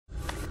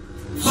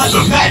Let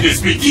the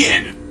madness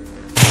begin!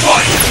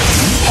 Fight!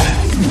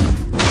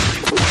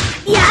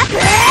 Yeah!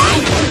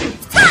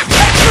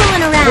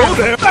 Fooling around! Whoa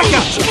there! Back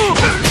out!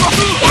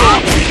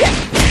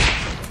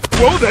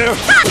 Whoa there!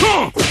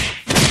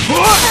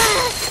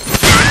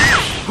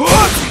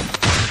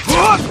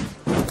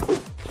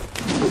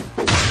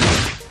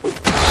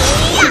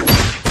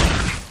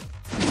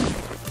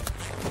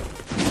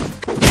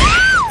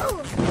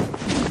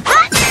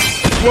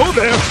 Whoa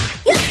there!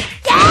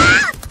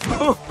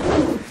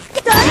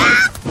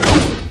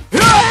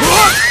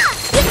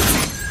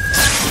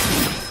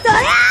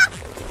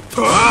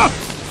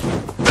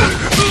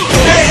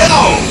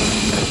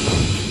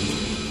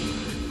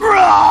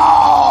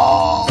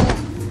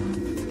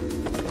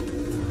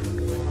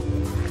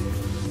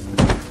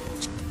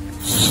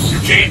 You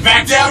can't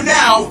back down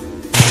now!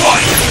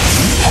 Fight!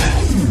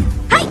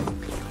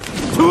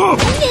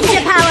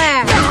 Ninja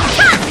power!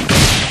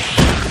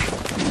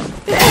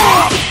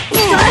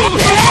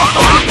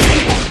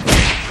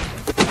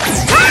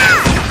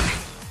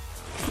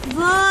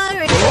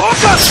 Boring. Oh,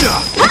 gotcha!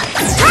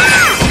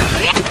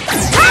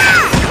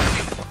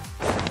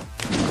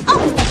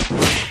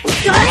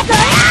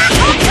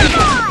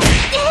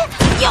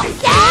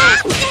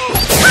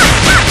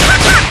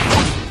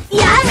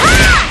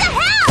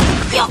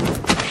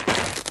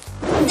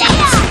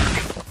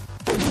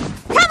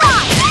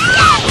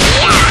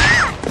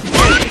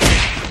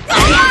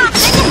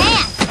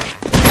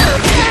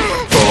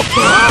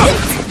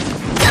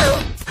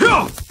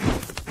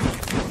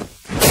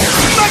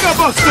 Mega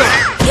Buster!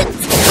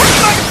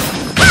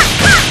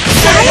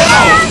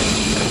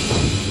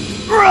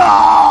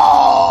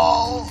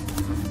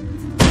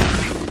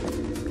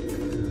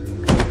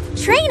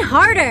 Train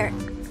harder!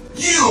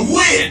 You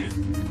win!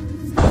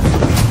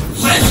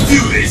 Let's do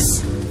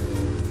this!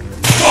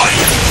 Fight!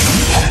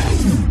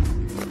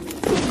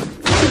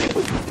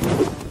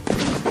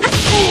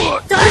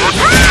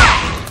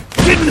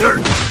 Didn't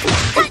hurt!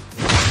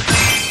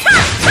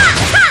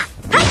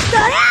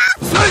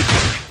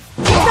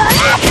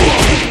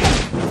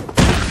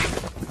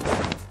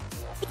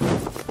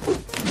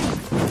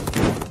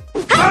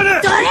 Got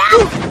it!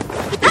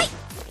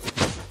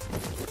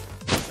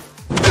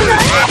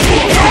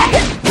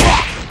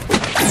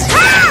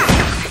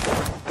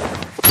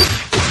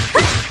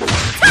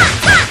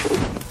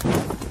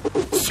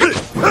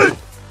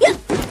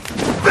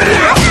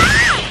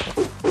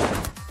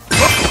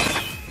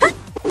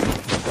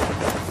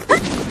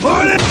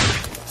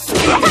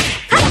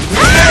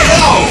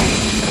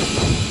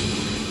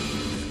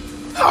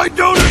 I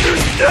don't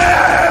understand!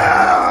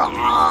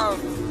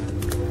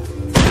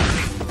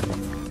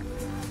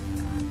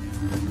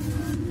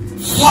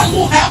 What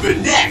will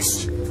happen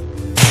next?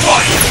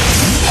 Fight!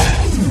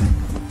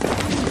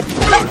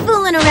 Quit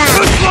fooling around!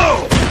 Too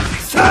slow!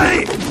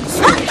 Say!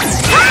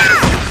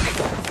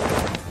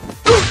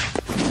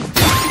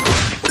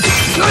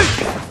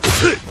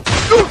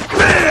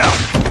 Bam!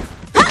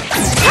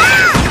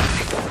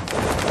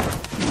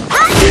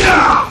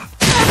 Yeah!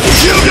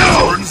 You know!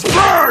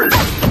 Burn!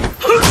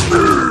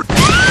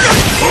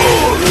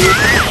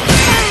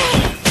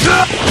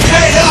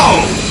 KO!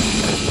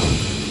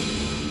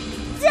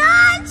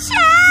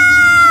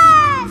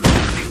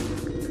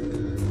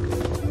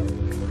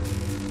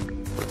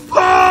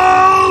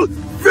 Paul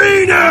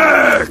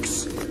Phoenix!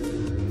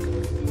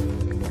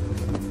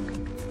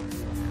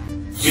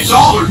 It's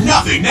all or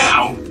nothing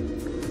now!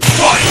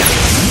 Fight!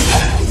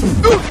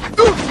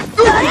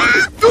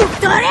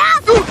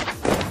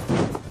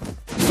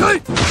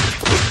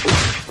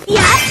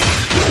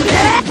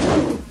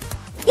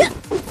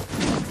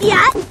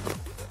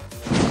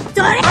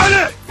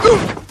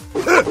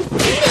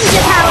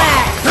 Ninja power!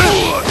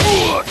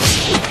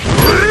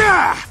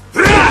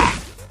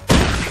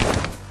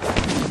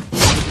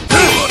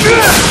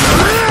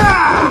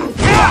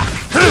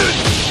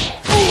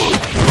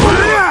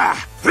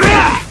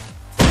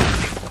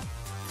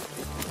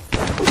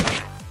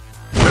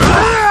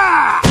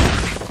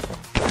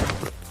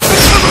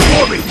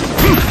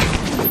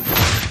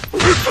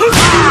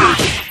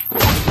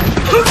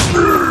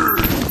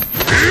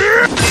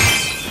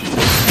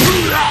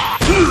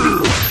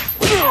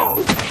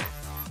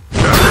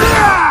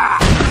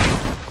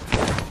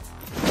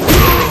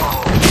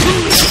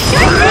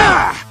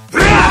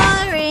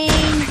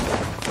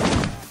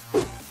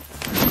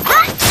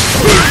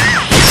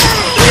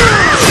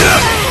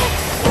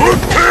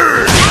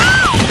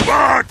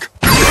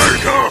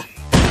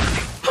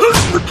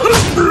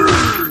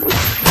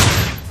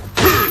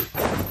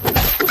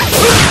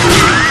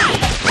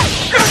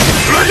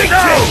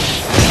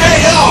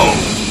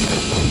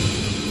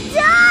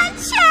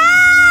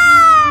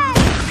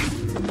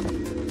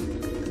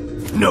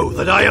 Know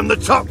that I am the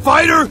top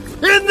fighter in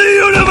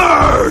the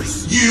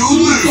universe! You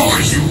lose!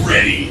 Are you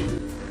ready?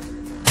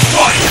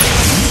 Fight!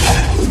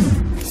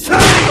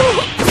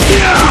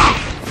 KO!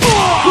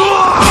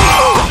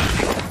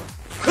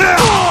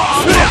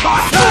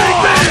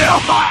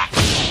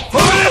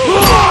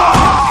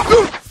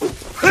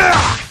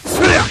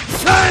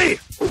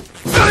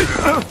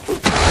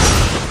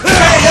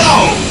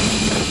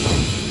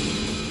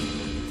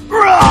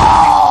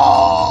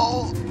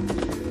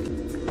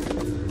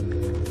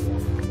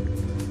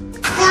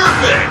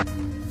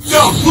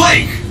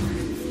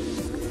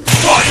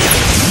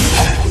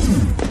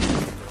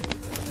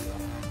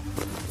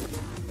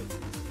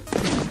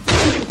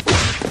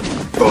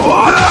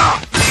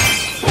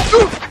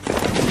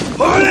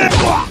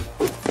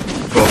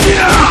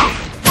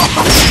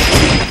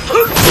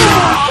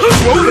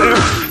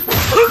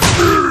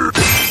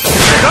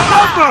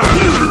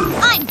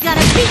 I'm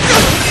gonna beat you!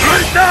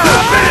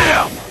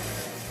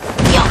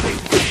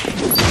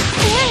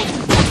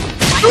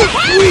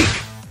 Weak!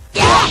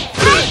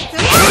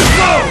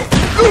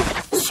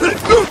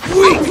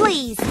 Oh,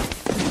 please!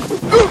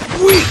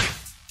 Weak!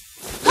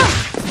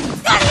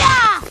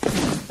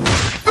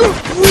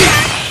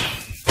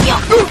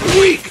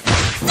 Weak!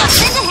 Stuff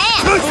in the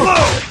hand! Too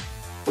slow!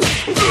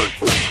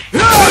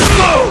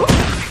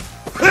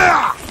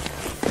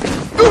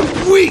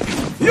 Weak!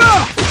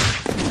 Yeah!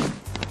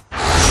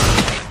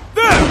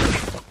 There!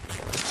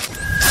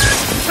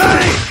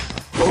 Hey!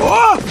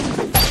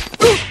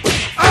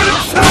 Out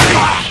of sight!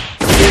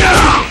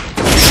 Yeah!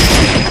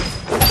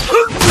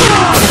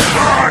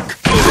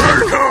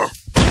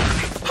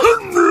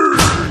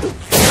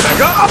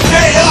 Mega up!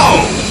 KO!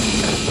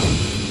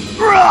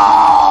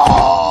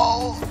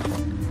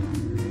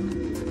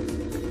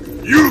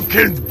 You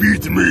can't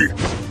beat me!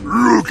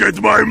 Look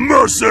at my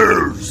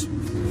muscles!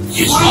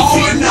 It's all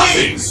or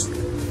nothing!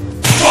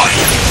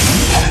 Fight!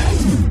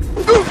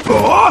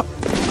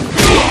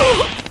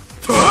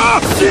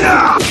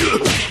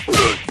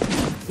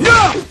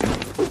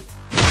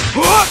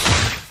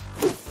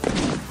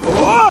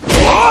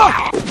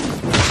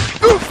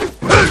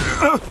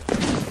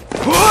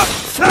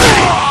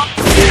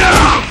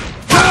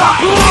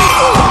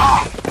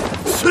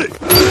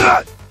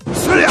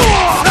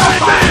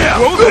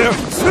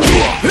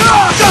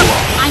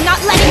 I'm not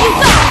letting you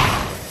go!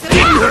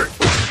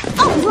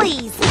 Oh,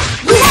 please!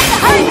 You have to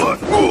hurry!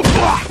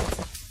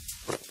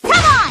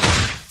 Come on!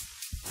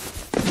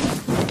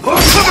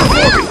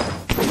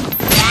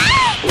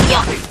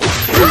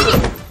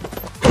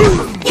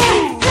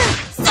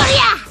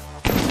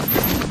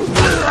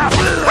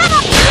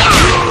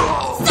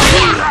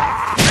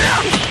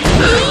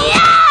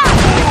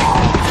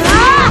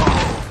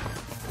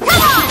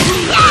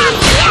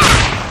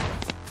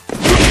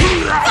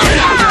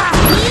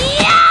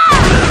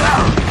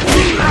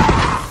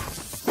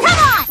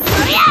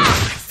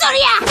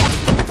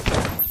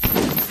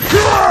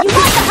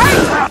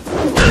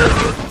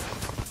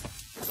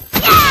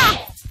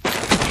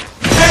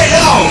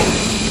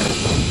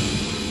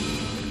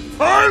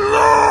 I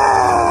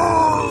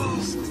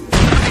lost!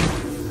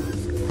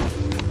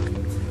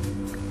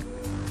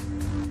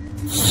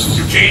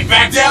 You can't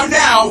back down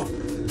now!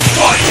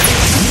 Fight!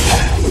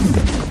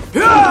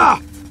 Yeah!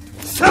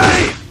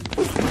 Say!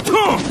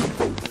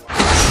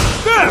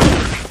 There!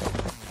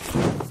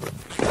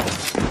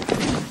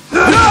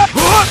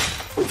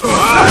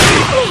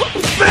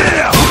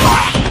 Bam!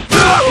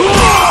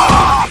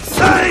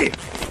 Say!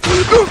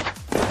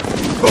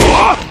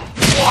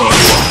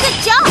 Good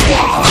job!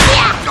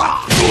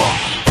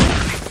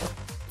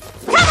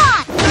 Come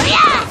on!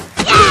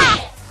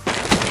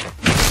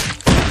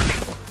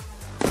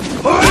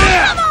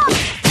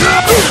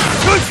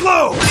 Too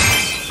slow!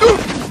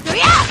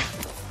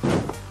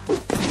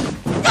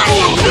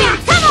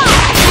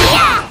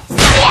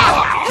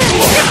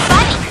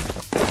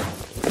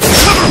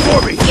 Cover for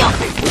me!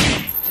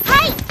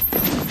 Hi!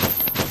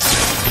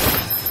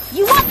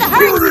 You want the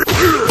hurt?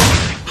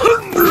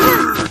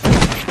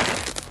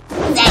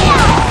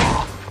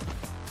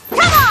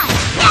 Come on!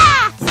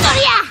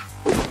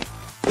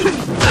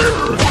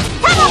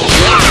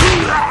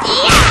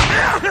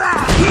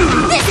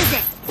 This is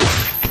it!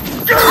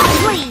 Oh,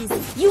 please!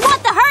 You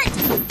want the hurt?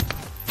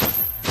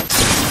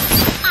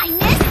 I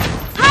missed!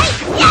 Hi!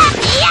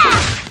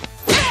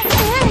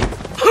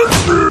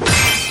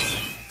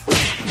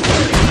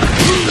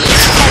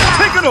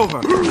 Take it over!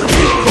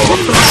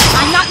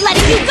 I'm not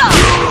letting you go!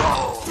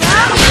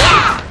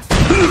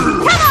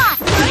 Come on!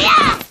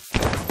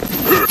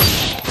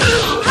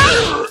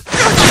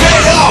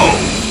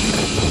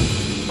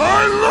 I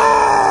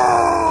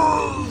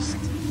lost!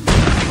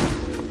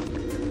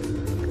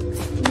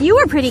 You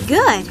were pretty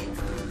good.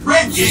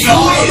 Red is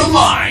all on the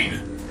line!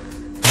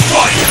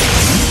 Fight!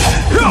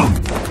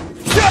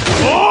 Step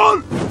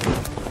on!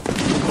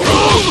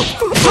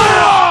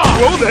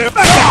 Whoa there!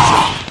 Back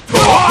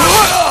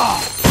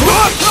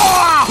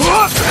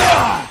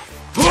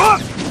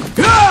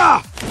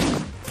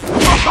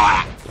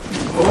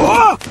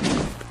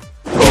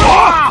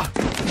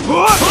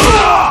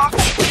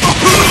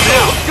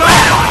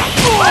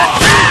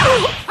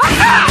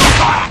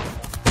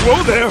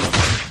Whoa there!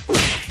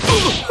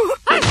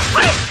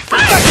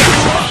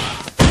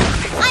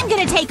 I'm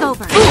gonna take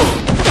over.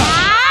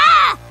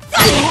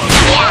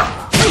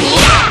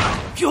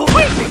 You're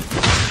waiting!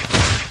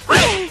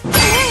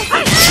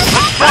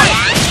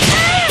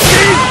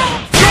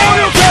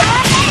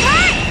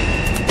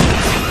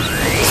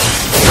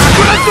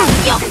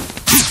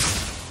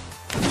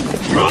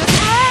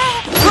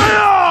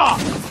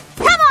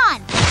 Come on!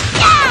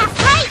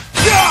 Right!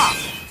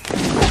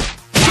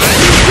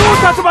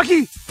 Tatsumaki!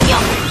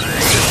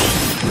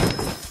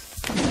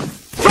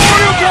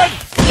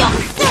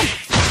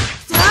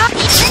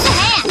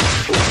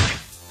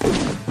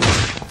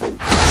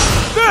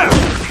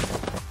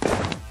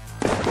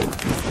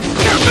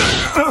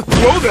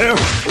 Whoa there!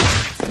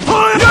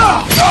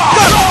 Yeah!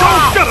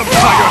 Get him,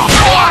 Tiger!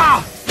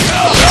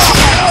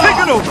 Take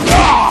it over!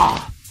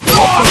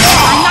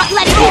 I'm not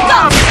letting you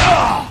go!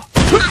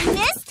 I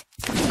missed?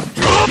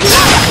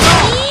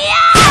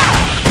 Yeah!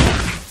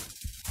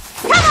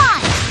 Come on!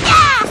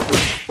 Yeah!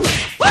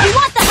 You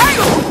want the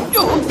hurdle?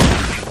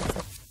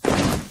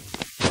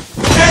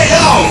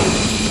 KO!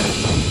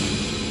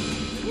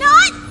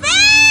 Not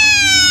fair!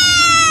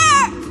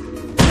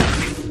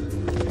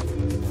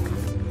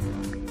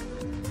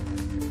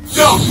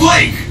 Don't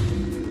blink!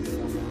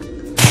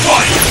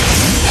 Fight!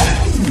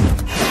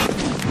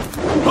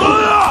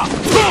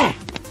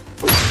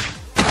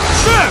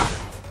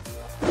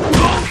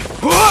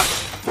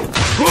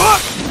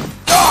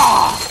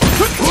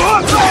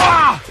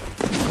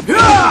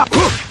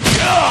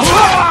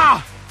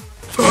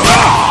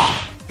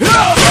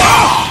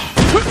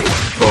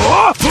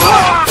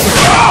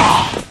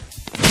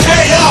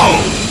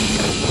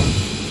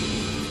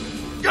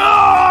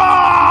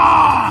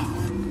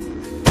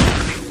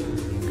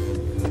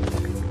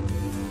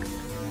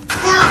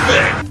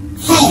 Perfect!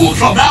 Who will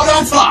come out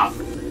on top?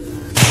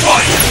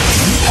 Fight!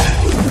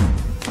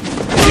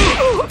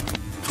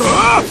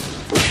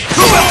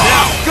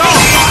 Now, go!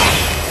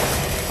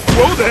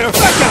 Whoa there! I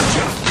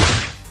gotcha!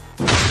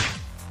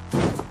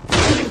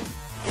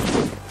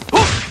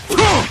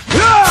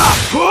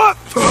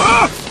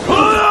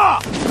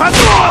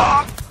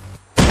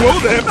 Whoa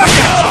there! I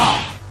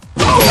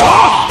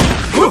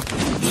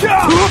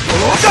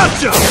gotcha!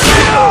 Gotcha!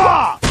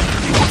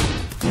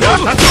 Now,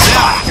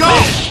 go!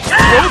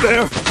 Whoa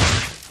there!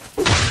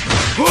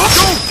 Go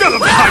get him,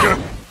 Tiger!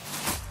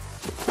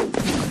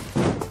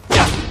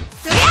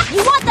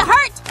 You want the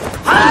hurt?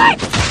 Hurt!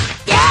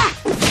 Yeah!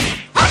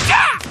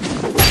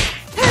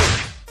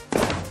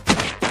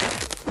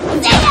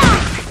 Yeah!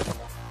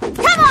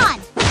 Come on!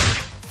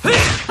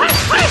 Wait!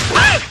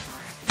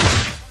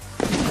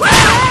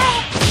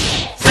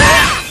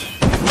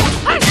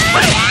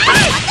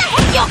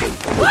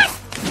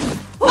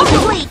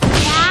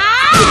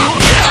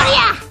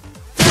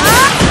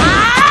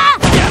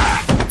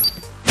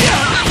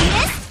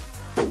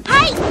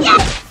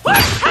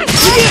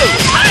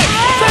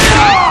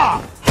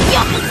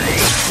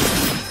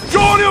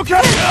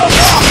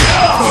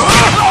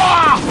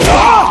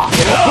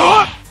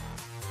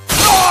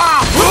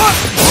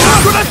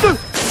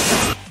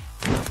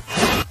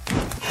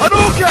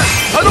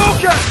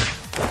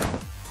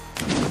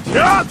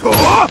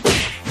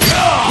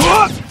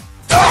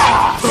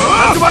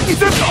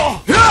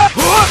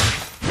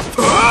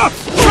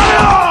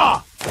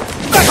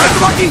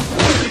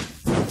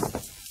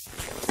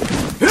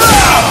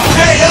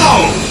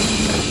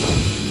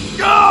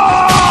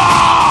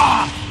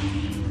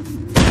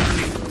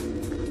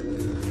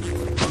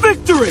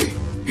 Victory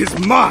is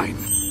mine!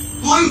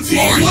 Blue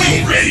team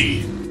win!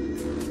 Ready!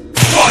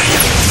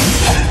 Fight!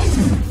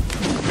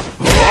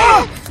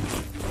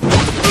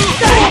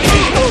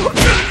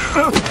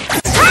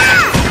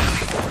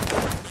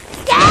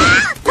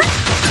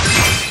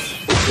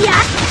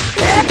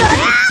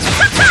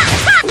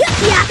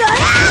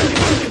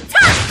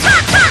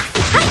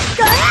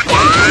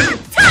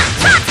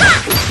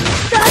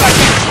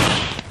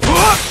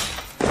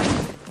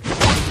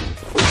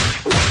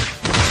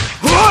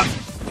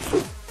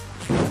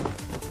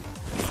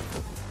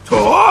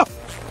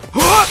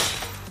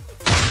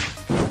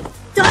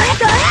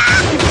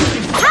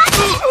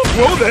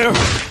 Whoa there!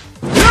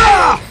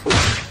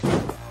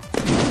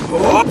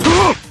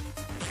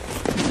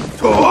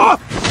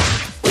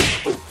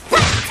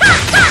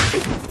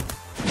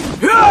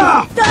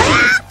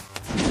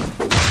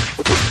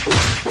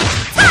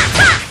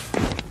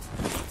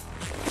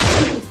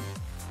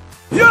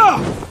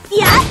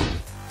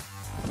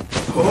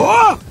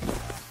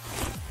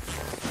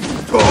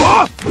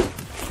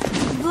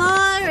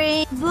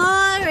 Boring,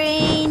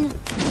 boring.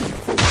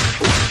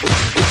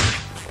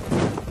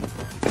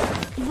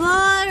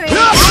 Boring.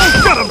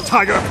 Get him,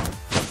 Tiger!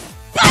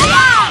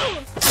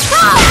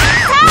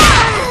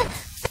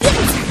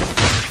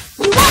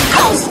 You want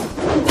those?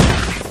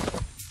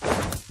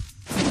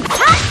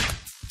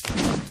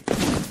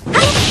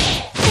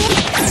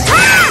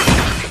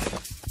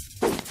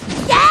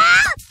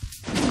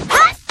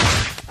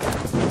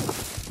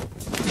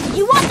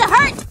 You want the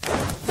hurt?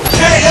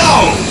 KO!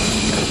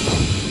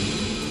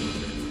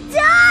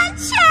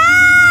 Gotcha!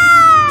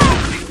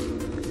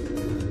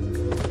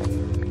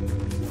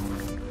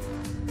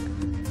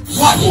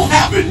 What will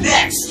happen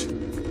next?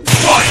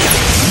 Fight!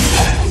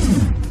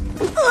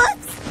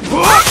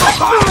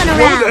 Fooling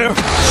Whoa around. there!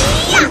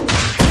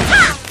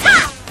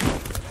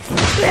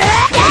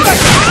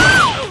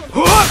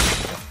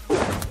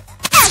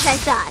 As I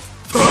thought.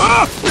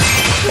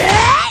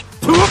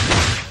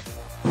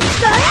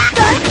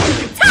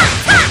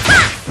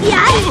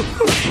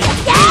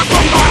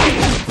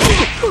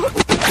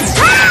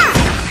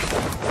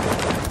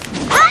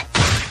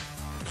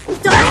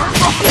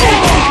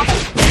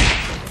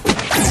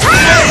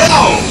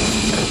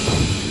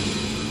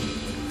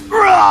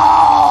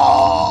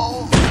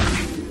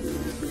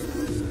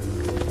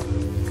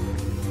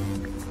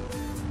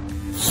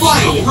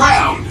 Final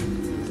round.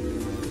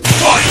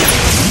 Fight!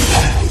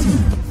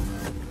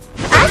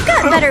 I've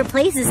got better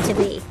places to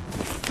be.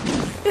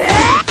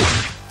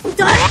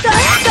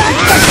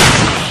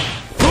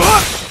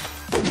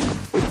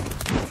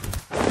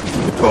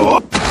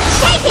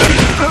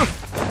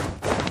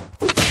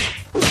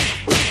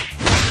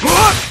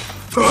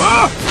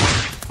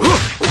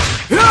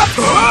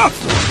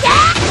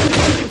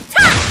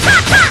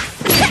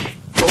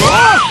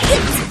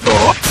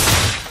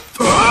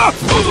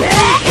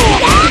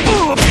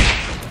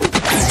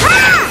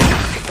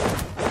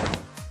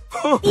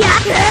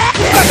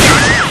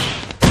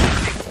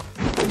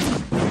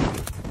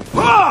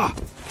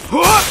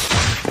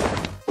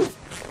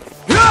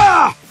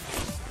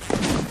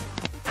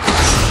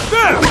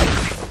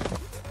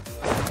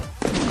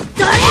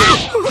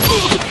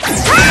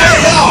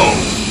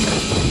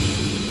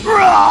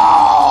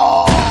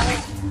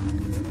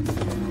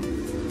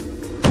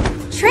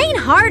 Train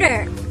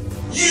harder!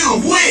 You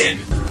win!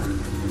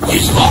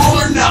 It's all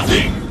or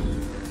nothing!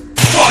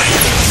 Fight!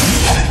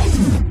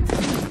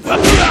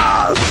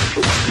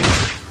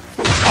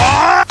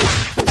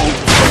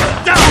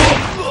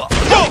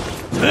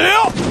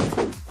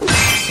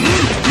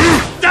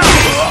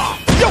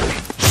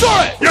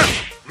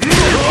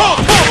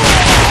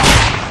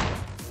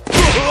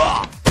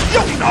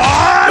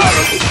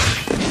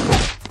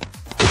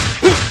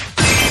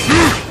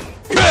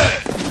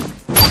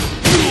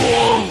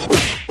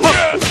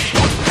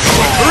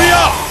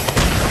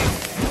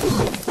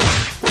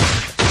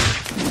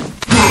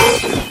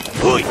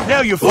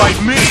 Now you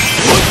fight me!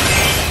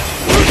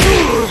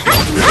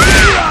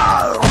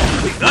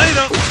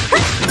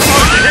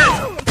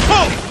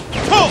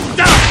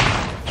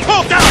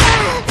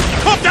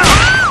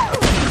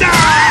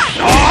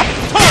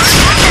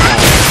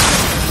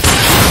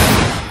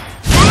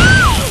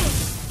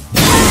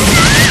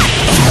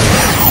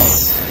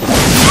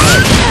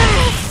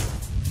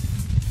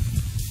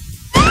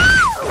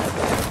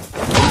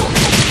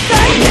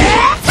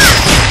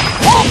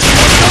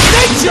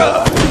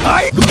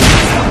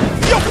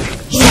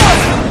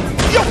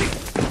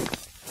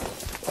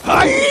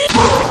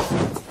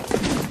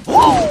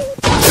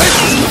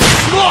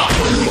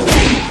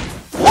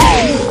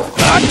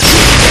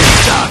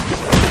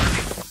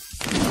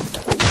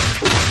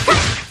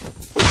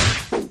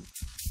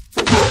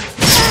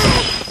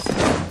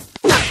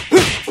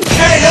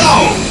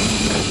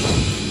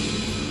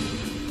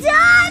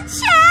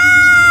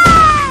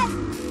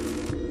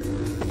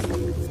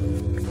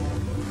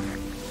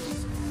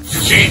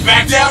 Can't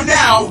back down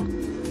now!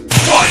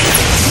 Fight!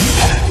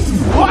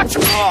 Watch!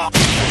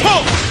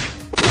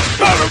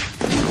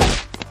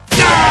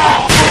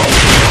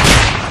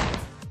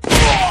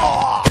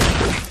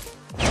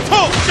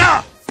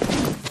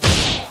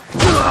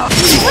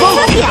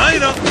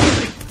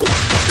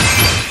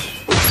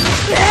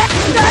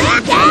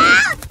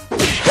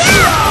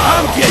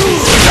 I'm getting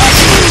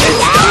hurry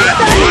up!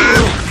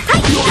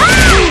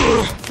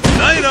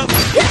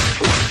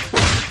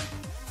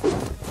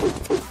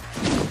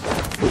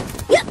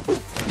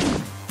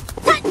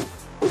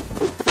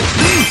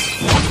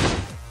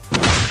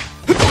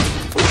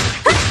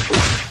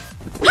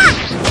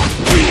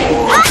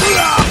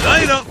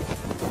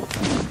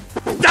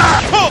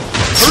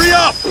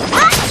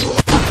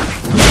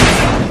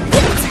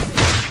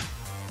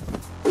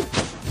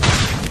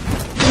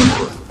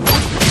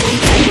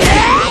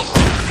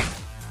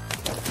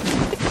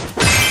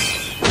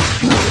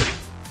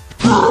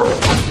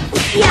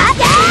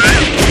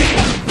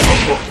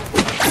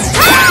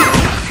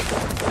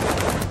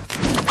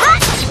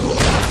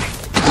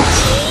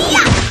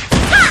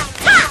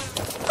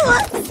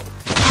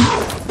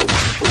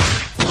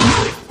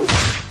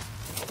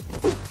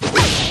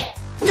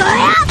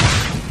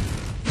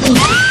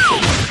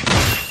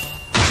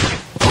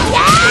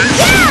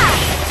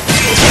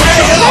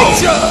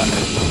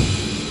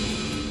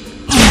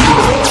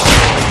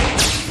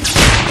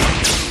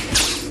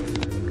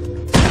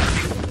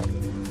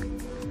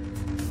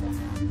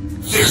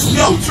 There's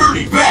no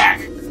turning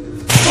back!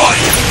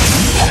 Fight!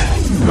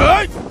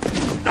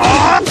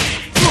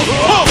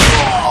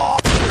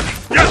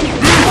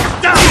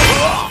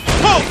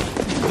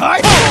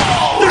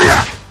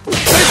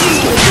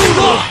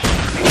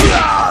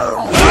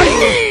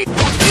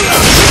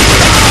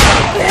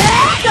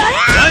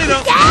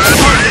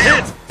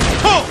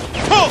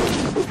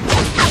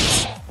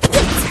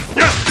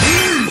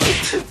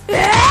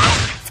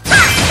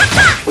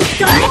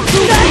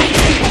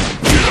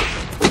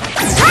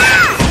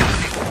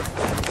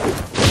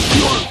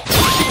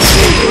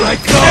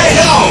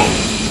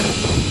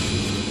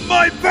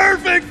 My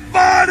perfect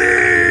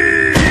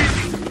body!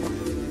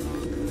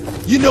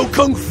 You know,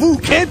 Kung Fu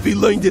can't be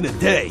learned in a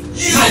day. You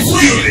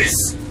do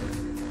this!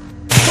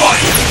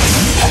 Fight!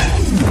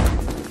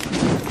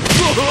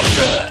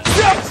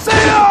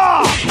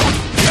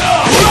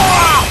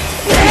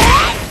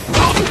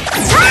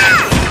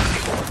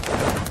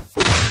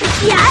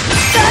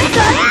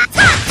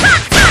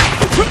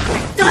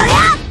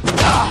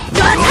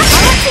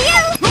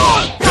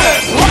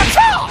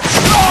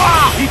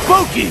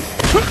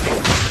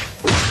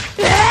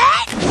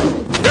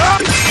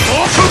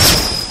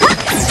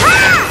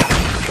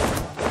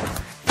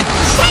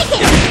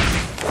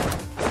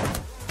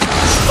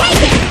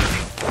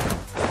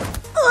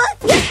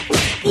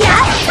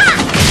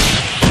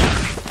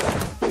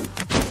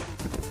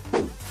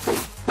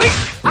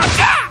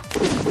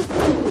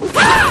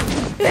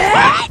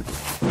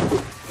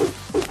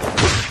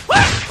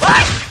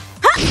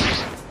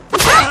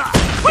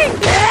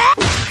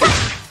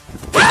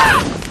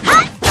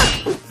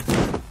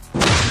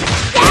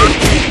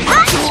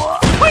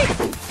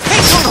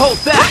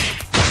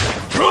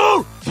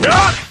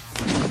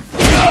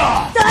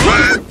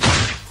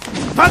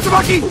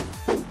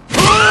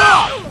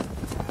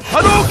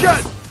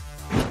 Hadouken!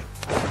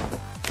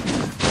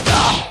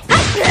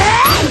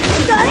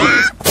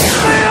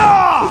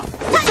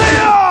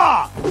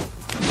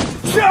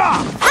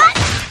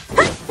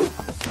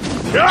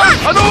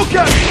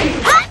 Hadouken!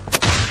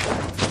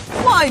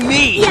 Why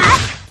me?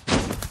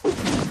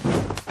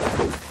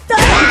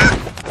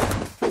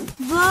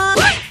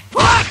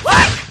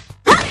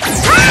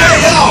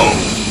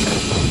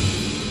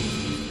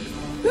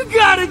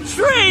 Gotta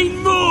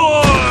train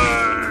more!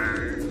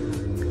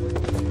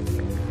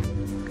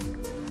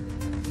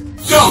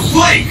 Don't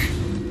blink!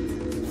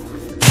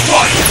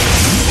 Fight!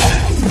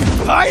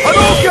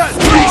 Hadouken!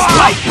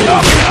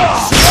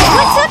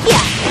 What's up,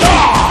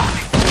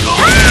 ya?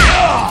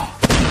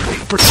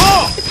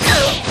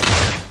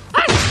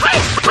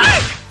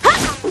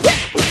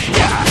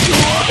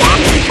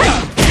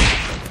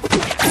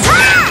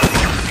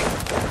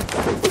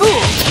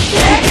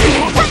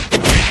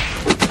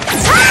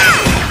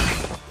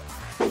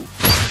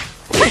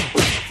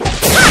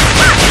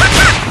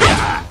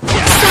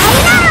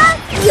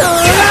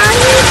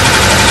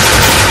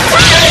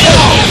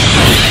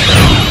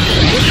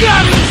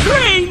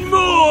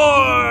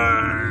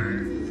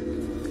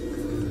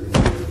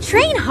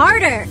 Train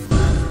harder!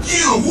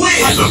 You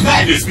win! Let the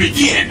madness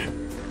begin!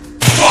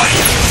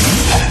 Fight!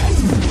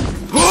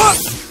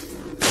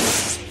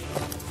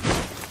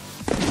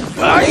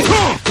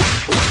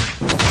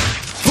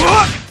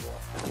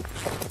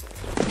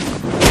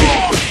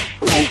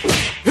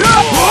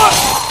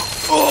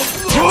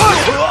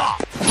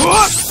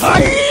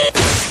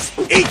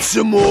 Eat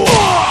some more!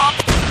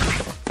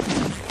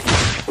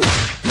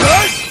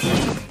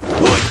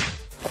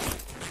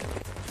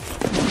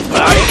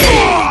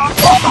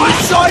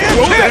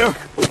 Whoa there!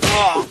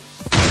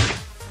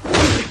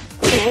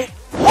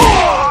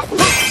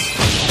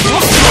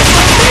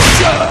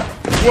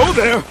 Whoa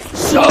there!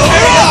 So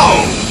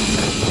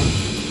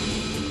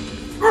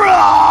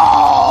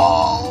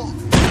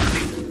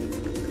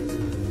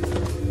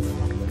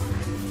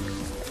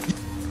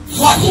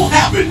What will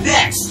happen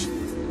next?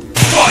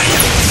 Fight!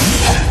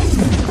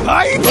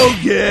 oh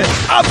yeah,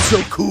 I'm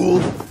so cool.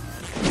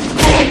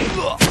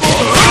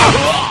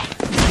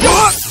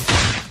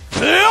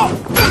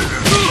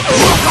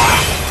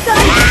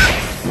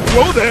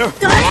 Whoa there!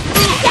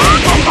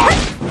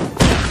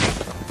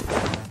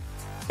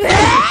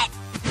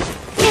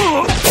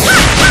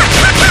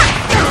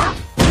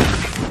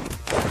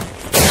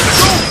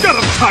 Get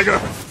him, Tiger!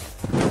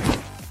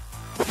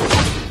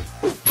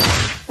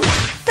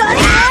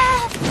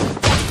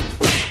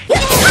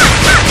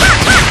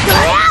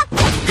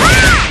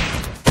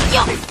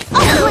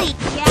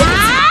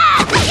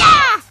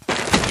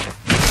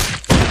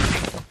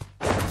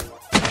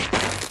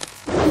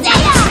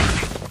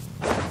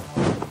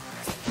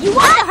 You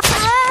want to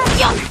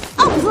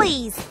oh,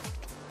 please!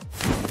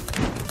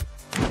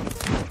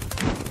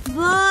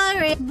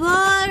 Boring,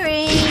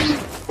 boring.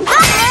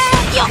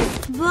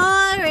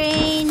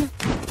 Boring,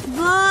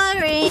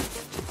 boring.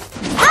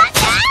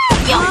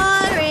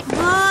 Boring,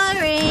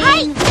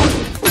 boring.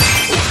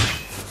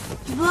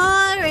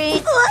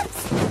 Boring.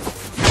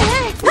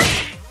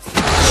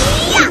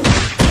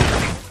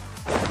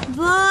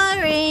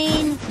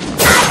 Boring.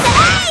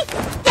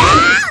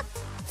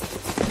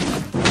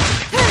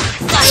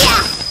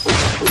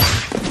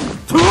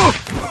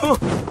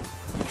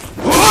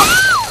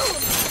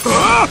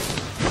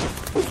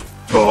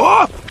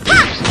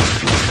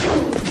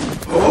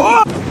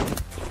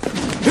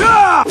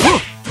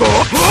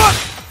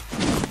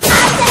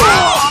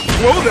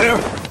 Whoa there!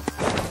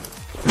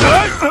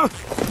 KO!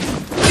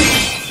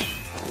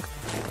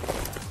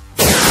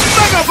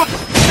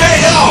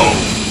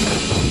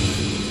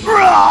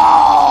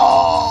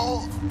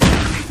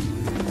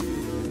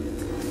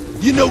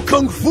 You know,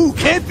 Kung Fu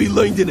can't be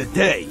learned in a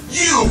day.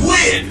 You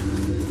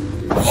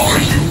win! Are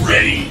you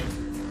ready?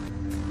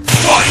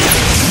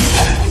 Fight!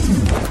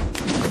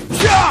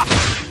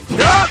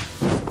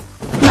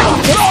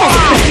 Like this has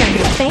a picture on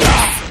your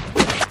face.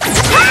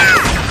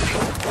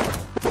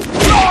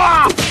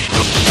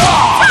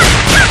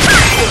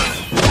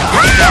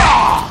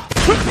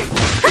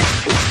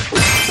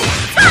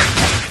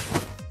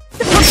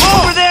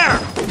 Over there!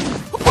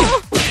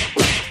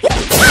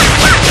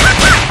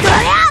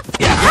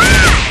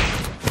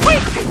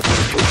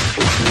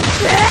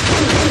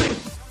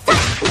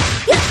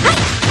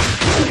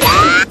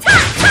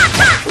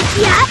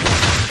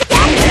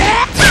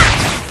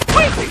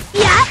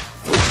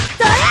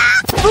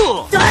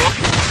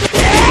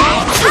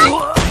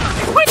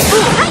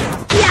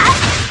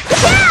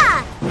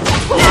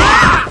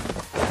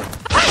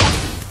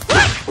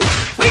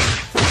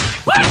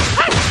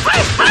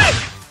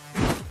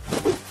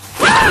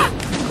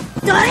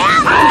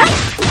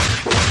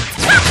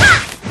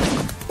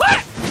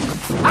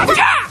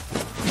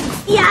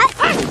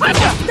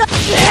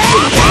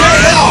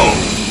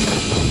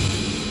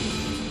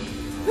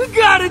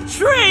 Gotta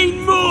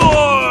train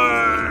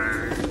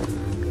more!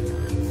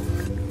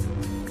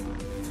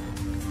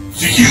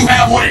 Do you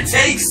have what it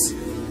takes?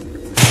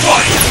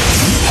 Fight!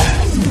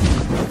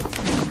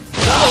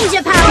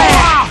 Ninja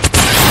power!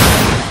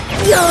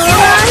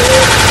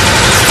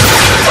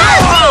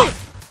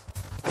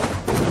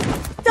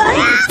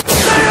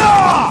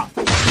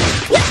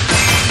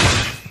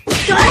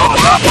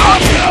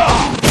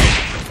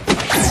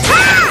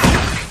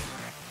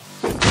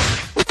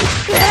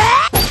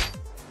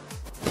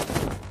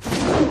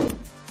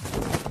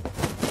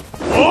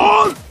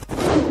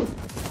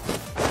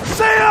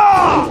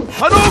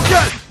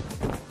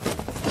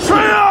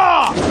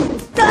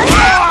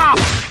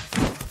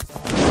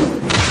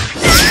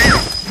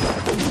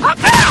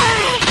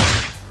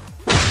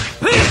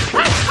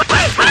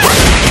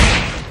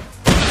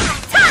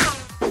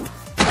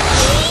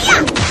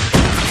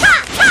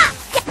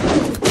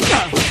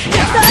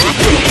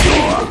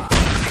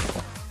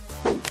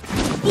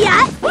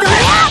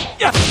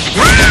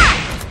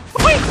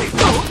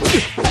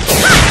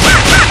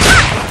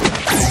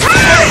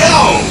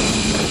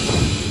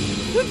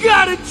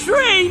 Gotta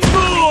train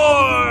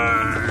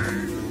more!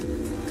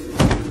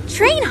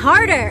 Train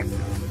harder!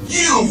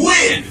 You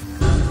win!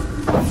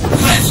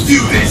 Let's do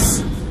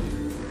this!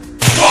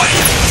 Fight!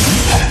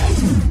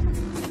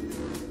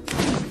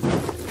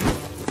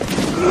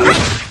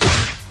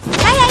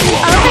 Hey,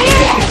 over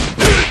here!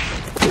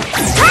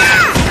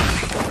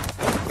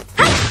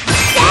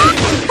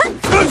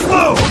 Too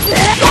slow!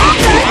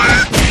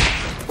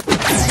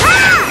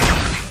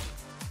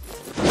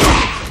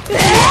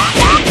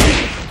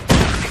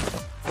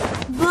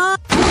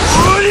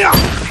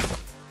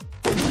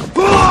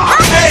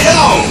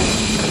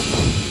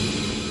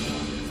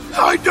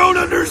 I don't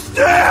understand!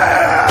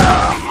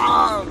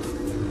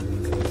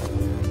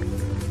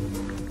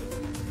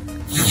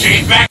 You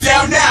can't back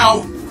down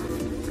now!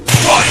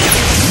 Fight!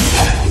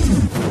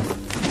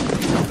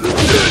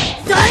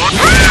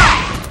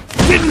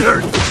 Didn't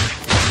hurt!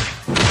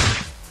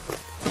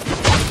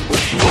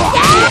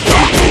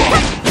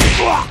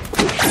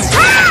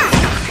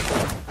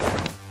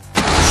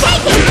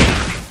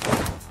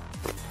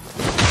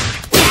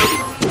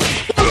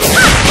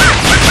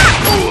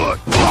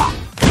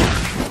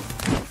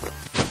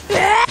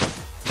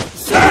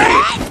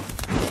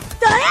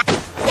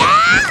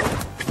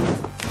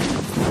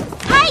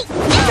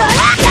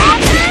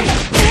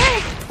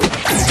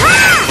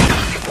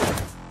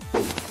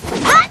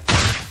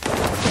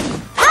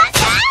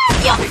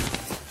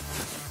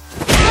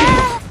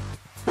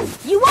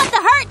 You want the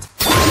hurt?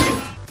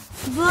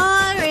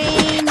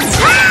 Boring.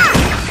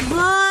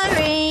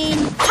 Boring.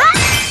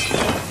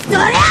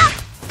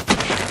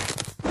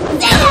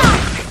 Come on!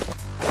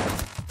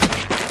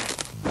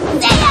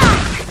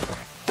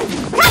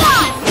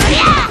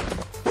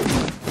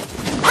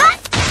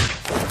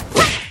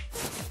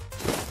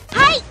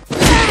 Hi!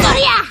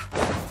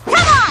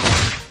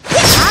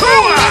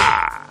 Come on!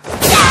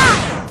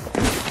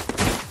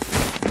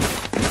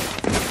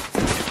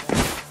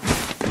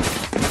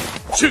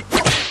 Shoot!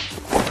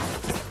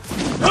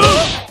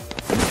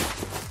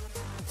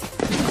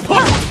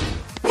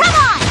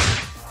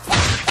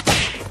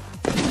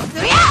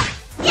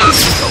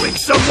 Going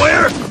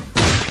somewhere?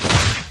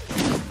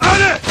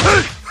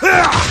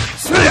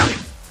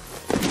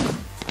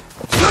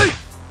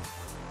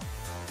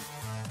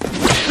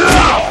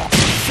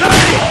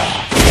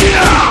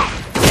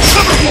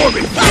 Cover for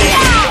me!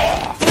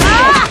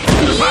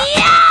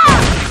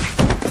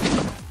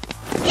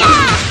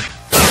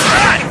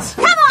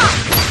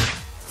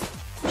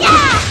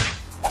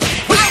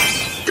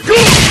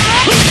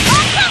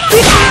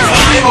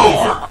 Game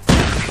over!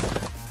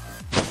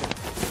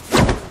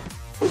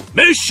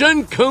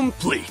 Mission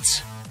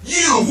complete!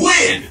 You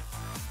win!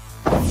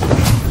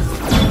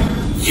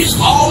 It's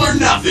all or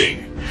nothing!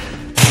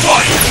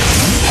 Fight!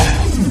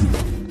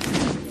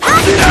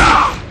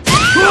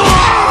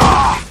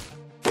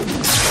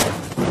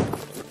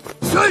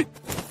 Say!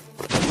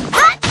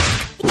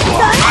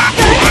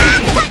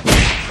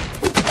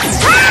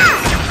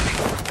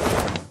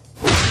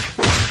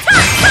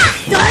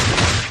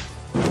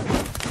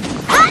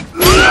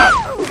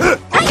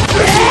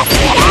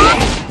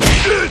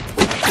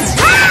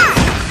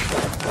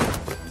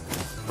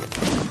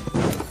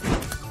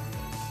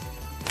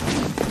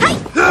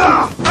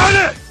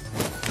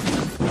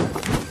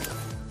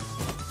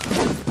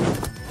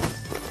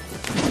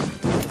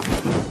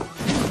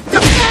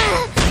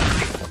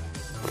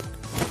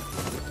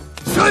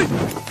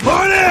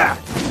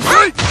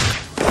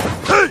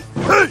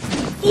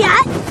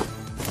 Yeah. Come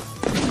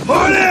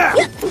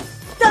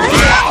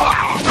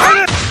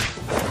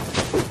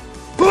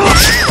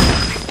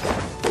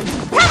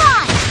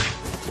on!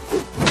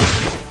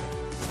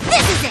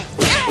 This is it!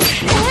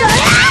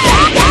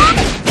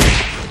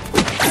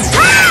 Let's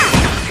go!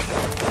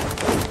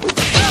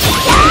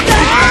 What the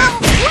heck?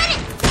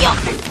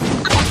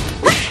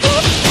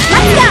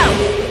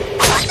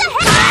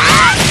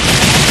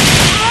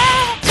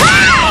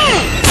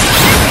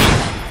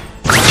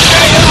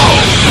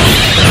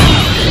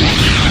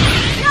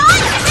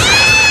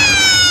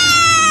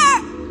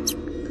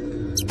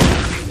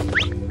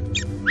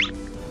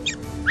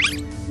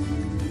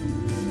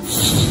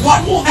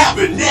 What will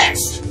happen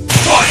next?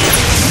 Fight!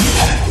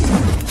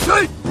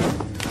 Say!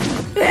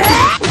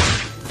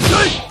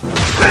 Say!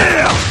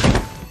 Bam!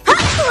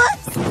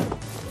 Whoops!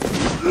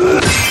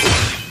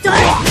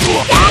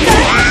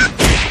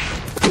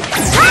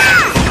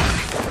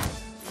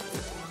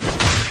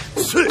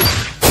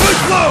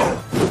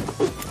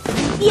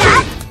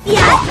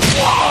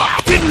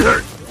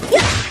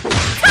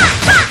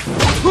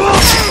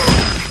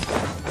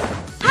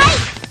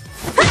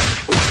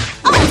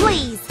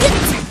 please!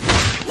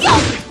 Yo!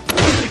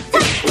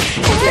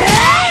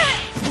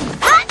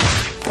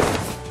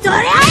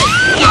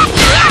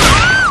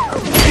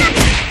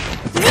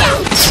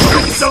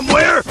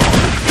 Somewhere?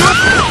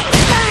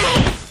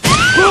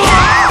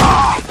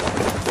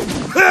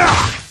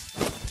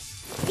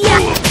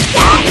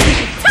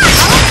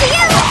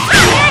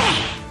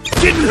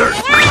 Didn't hurt.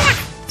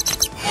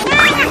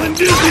 Feeling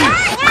dizzy.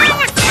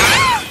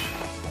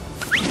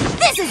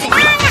 This is it.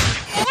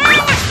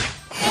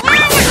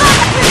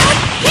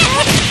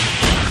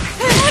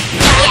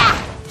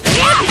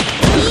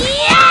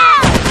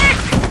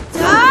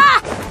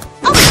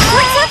 Oh,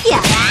 what took ya?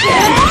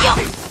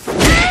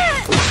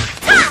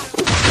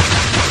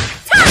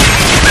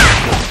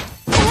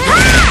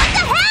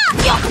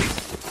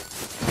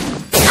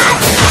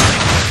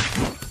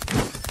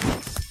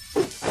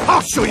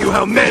 I'll show you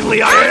how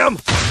manly I am.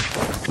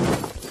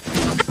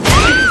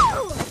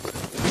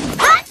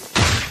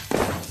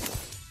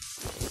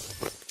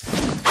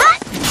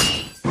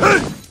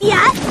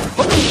 Yeah.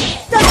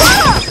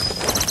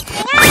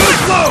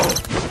 Slow.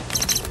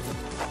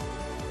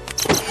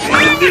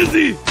 Feeling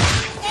dizzy.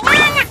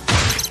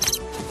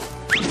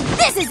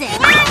 This is it.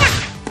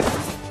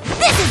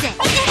 This is it.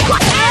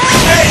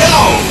 KO!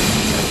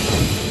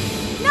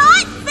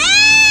 Not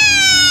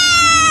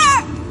fair!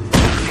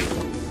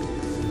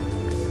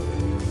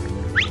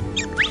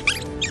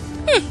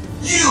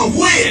 You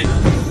win!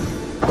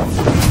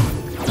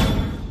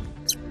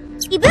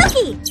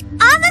 Ibuki,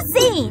 on the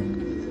scene.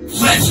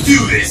 Let's do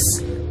this!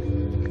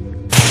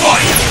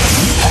 Fight!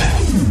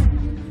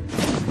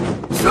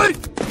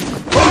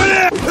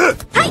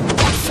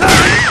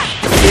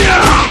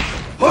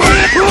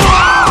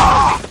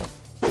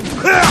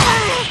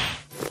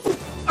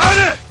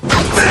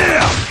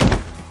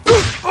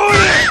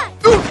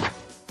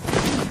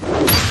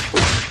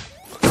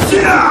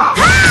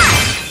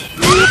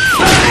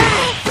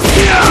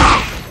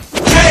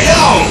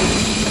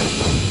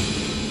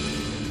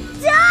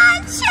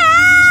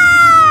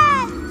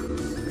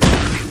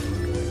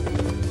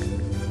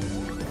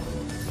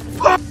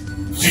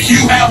 Do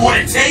you have what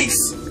it takes?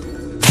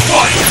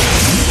 Fight!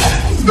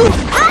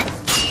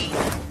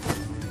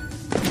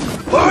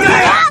 Over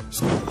here.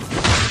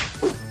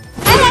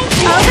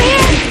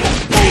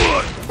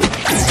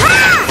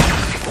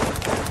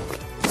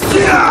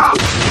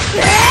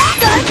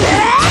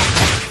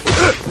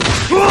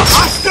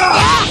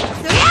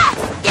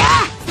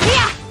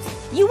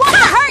 You want to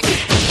hurt?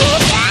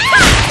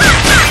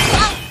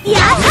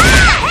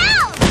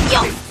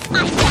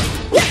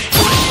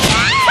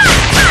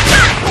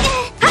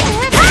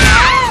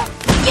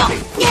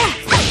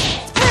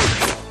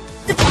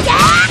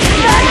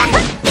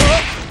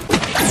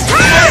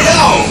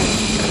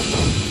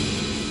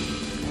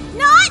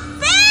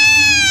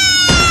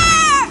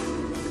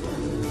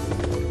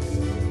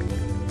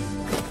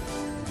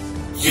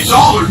 It's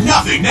all or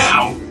nothing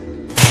now!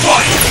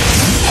 Fight!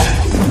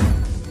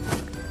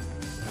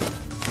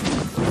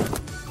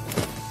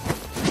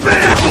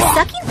 Is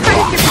sucking part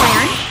of your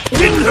plan?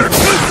 Didn't hurt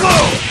too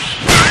slow!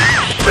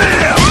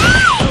 Bam!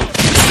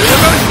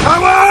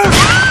 Power!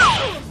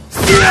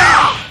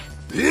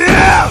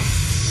 Yeah!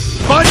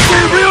 Punch me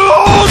real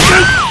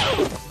hard!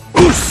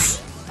 Oos!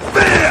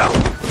 Bam!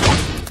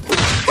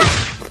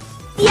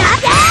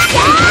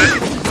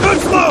 Too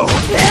slow!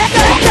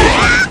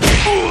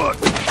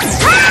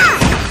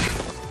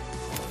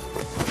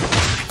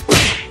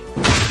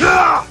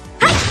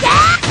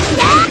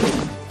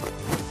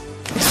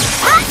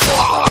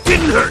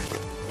 Didn't hurt!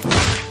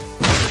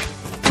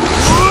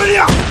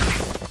 KO!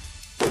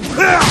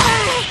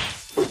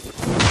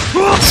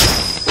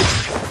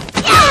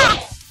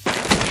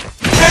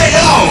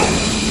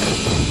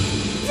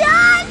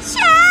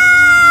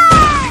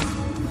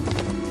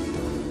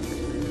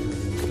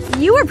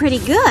 You were pretty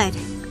good.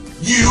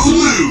 You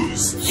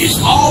lose! It's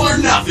all or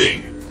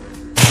nothing!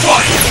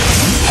 Fight!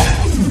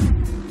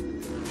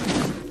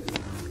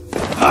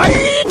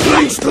 I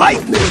placed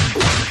lightning!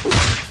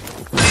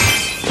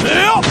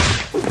 Help!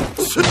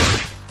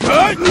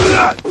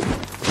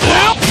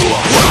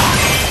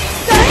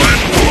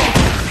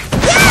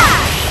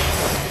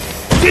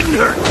 Didn't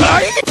hurt!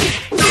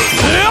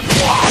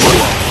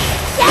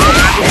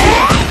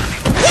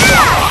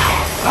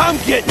 I'm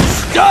getting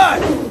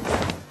stunned!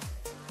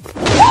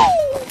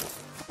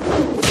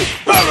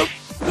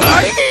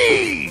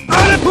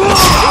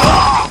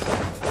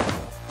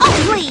 Oh,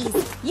 please!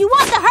 You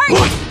want the hurt?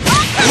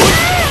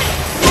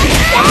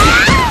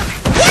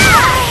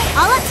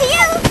 All up to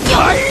you!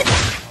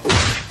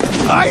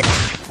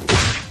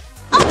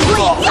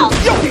 Oh,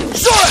 please!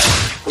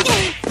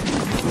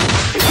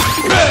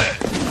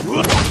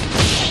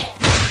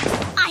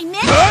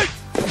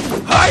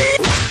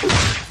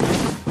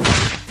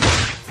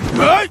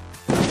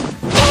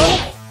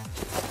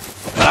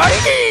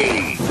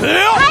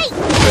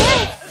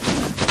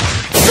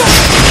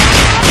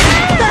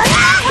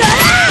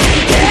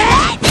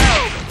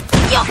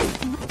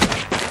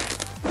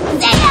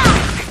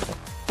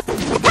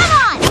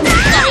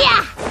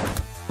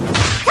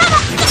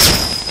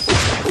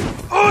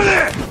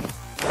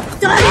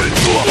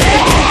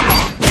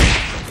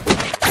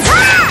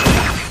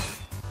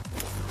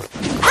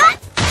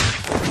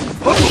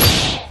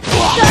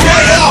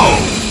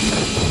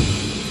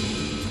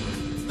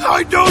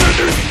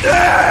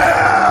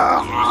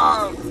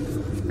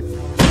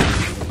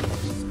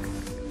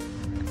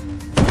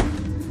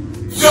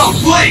 Don't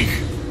blink!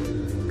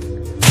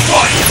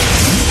 Fight!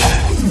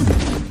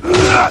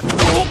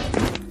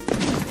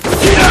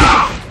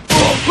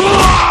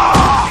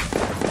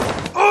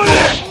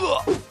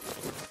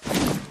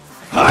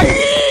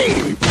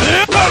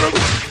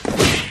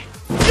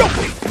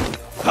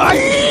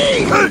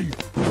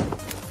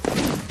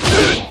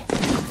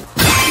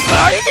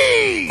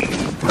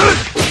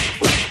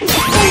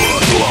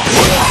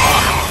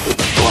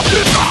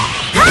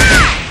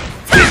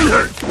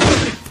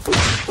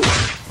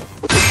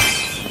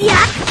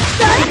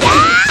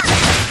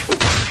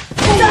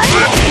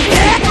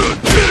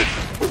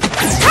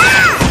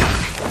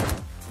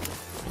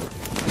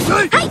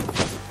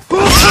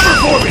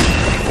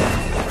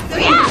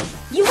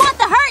 You want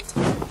the hurt?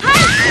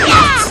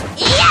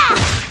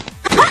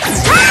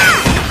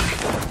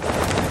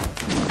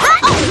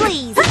 Oh,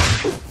 please!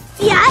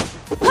 Yeah!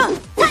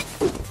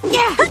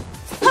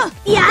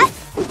 Yeah!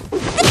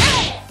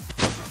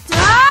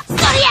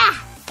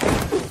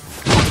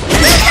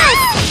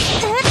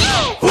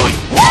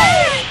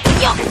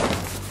 Yeah!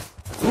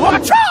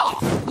 Watch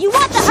out! You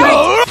want the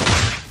hurt?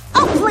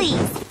 Oh,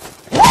 please!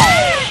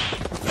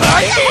 Yeah!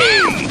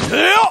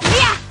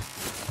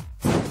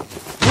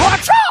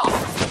 Watch out!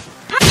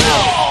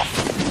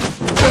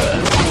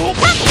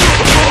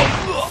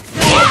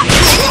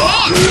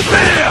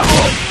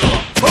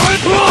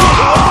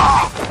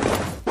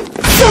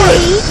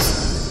 Sweet!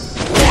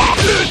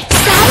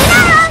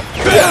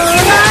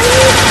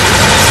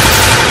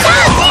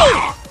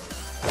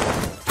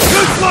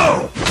 Too slow!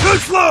 Too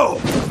slow!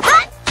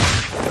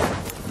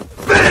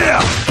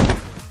 Bam!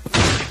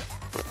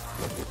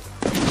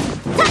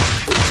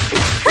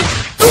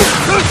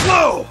 Too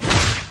slow!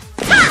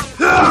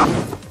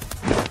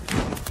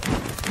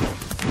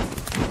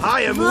 I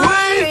am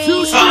way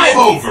too slow! Time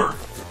over!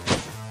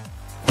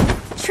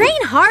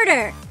 Train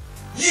harder!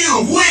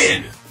 You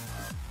win!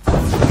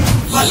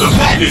 Let the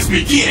madness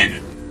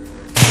begin!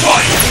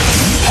 Fight!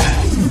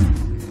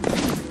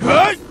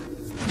 Hey!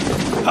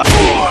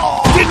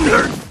 Didn't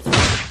hurt!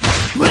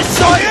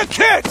 Messiah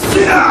kicks!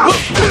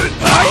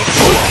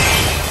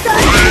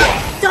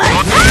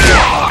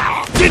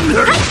 Didn't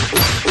hurt!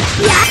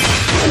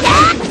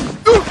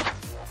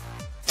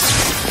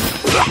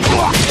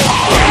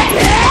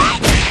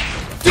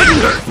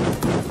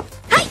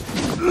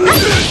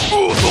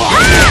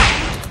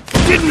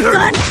 Didn't hurt! Didn't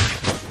hurt!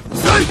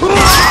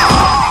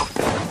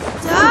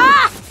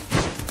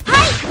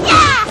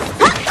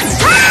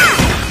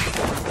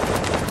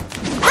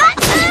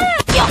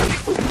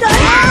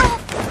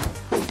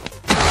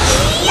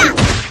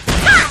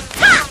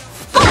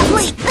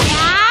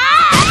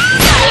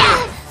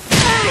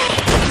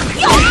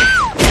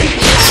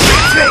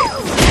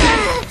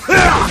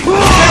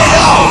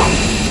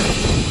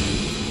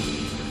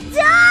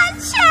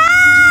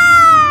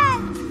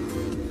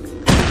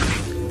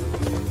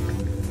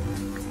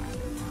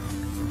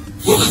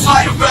 Will the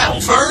tide of battle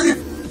turn?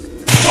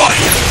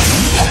 Fight!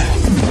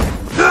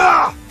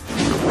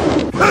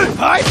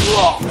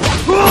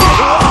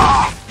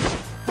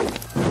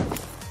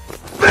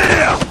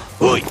 Bam!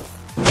 Oi!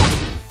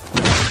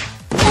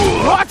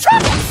 Watch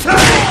out!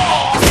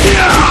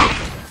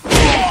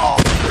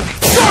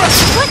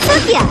 What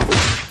took ya?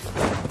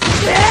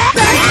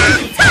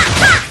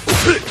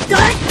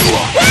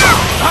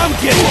 I'm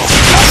getting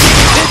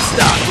hit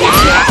stop!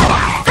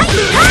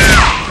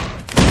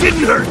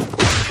 Didn't hurt!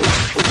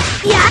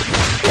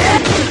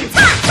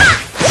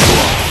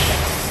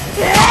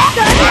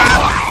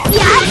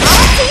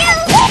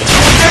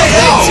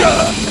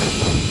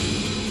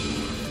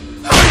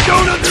 I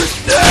don't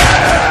understand!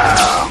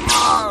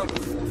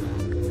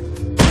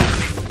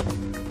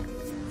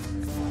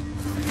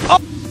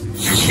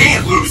 You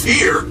can't lose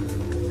here!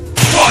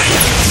 Fight!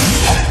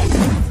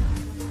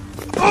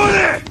 On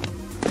it!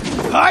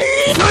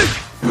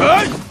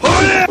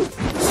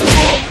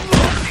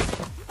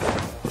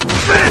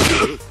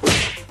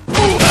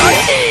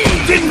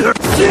 Didn't hurt!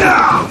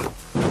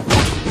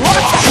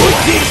 Watch out!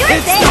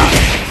 Hit stop!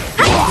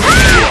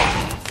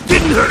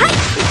 Didn't hurt!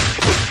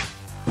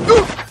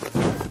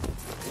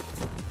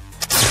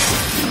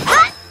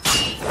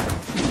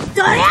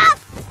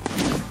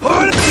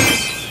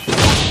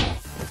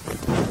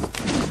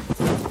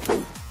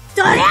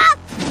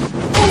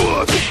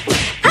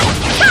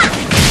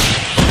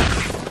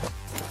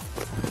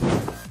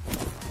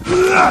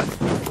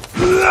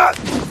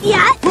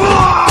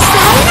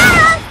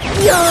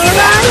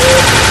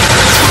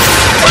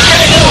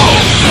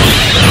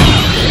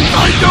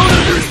 I don't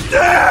understand!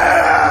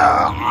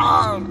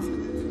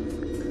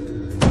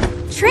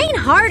 Train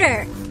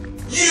harder!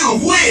 You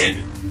win!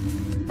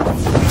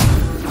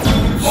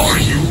 Are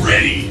you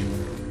ready?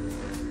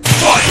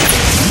 Fight!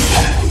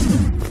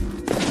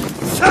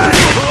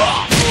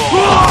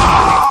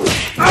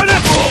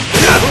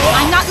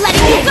 I'm not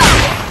letting you go!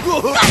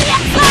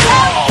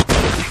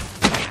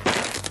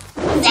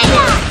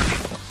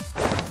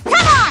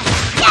 Come on!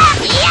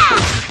 Yeah!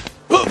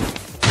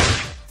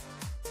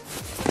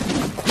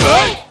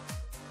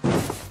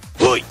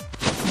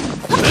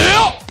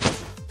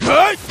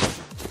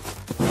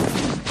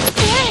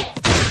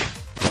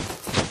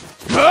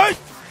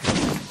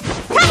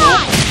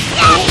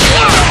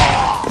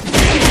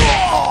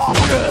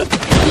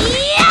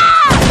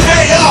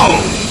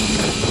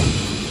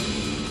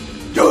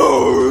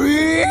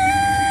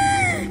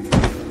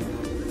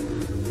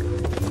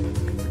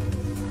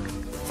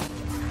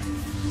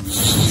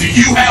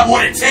 you have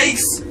what it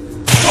takes?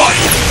 Fight!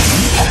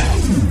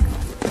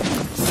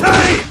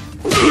 Say!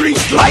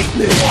 Grease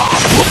lightning!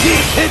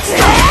 Hit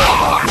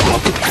stop!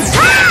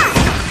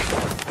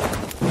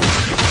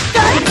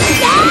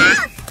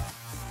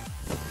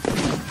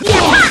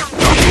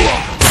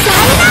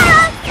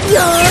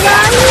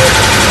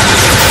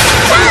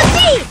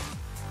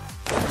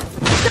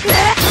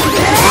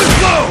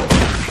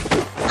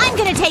 I'm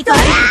gonna take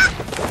over.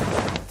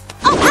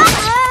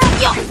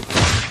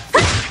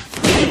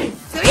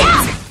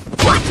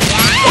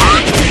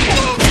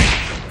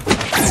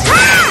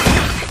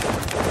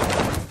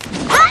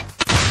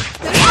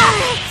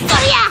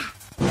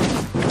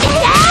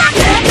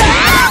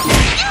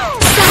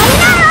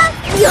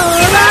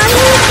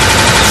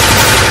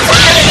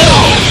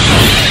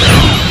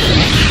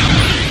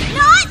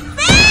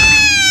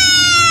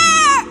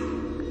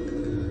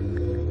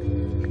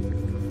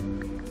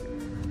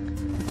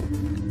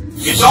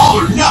 It's all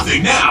or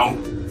nothing now!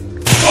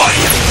 Fight!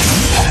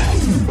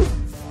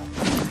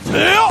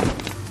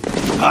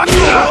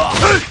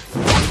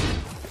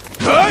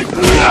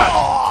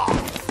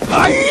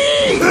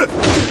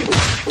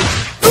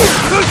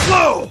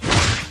 Slow!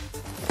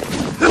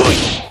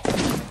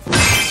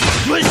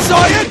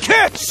 Messiah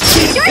kicks!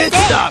 Hit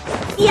stop!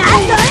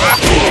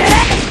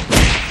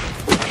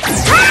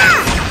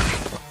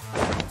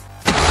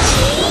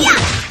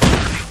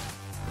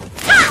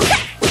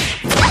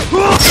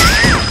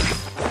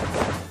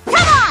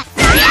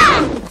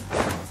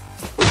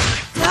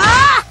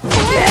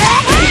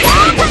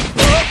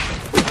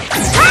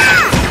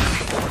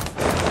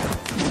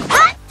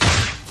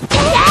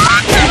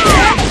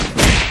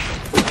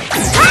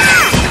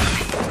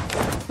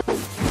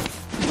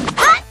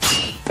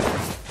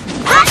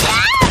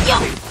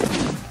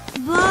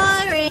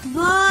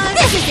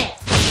 This is it!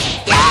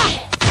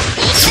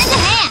 Each in the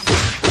hand!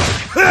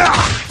 Yeah!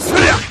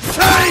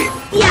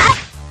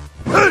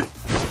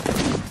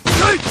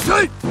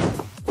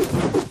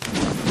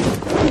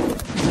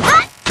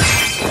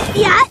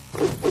 Yeah!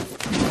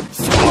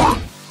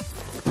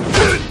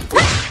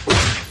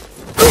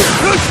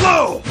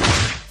 Slow!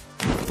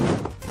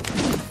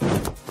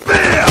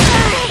 Bam!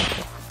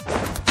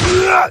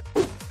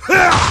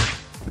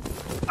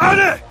 On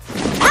it!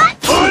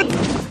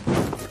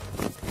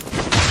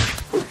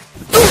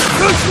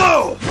 Too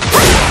slow!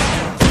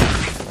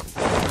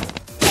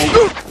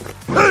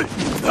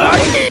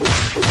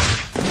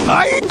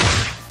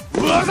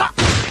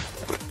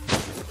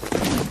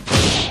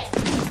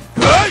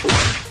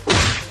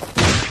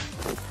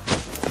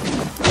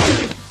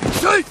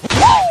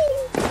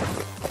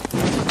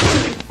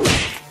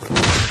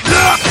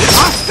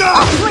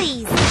 Oh,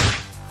 please!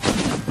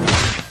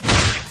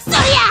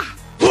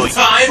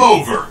 Time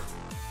over!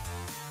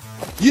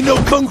 You know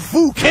Kung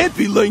Fu can't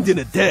be learned in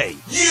a day.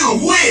 You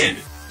win!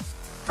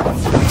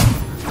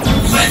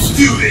 Let's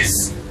do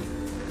this!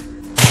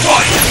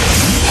 Fight!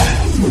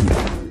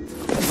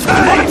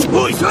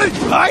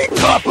 I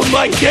top of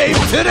my game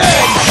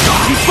today!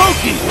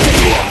 Kifoki!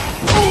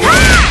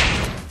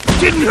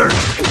 Didn't hurt!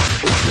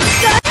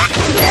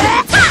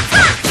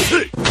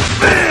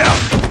 Bam!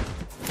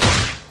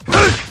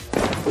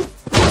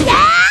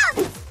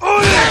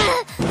 Oh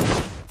yeah!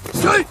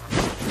 Say!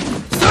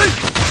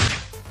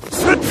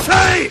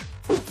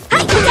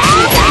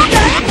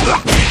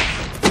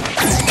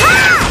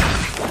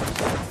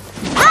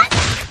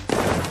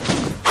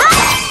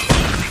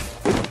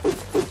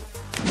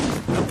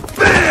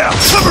 Bam!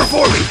 Cover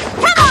for me!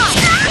 Come on!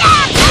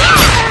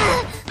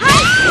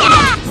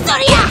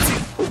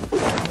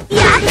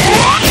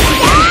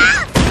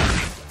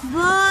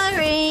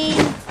 Boring.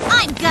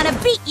 I'm gonna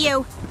beat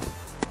you.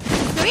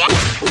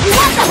 You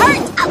want the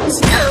hurt? Ouch!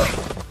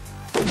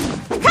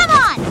 Come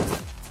on!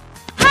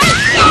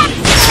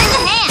 In the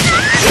hand.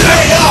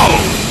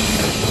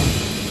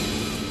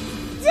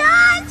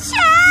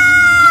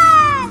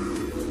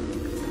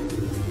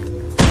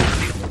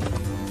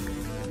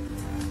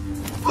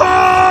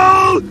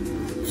 Oh!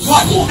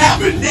 What will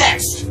happen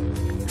next?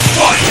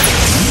 Fight!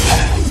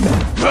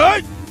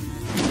 Right?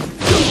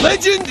 The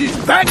legend is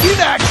back in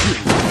action!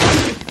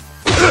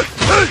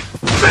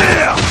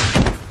 Bam!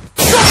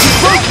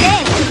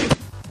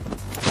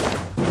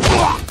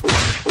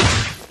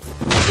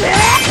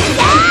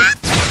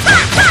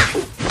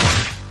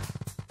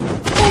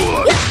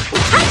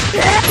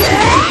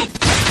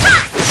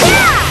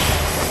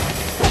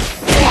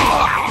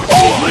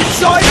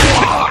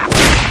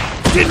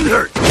 Didn't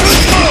hurt!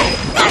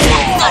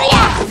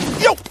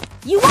 Yo!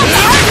 You want to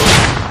hurt?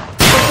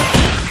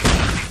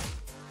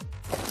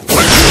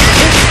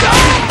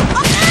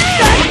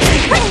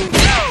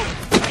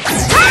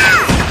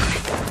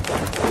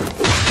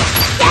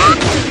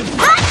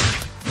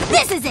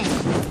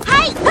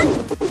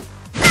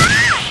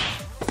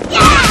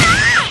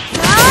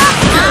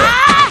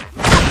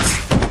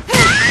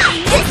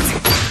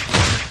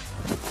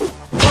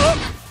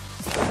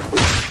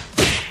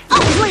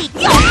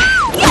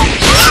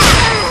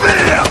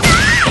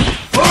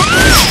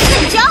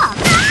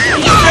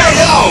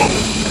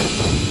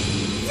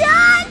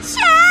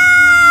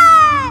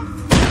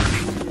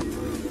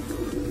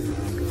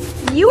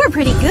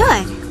 pretty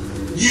good.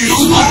 Use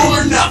all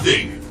or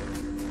nothing.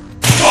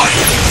 Fight!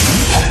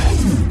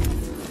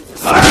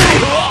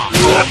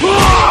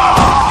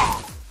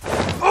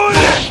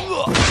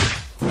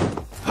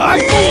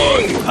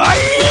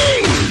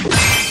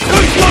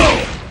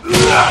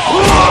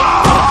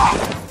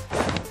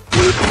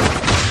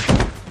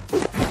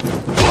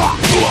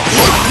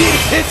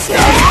 Hit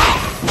stop!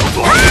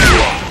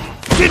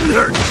 Didn't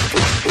hurt!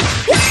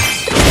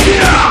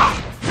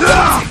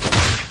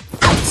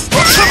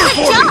 Cover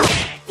for me!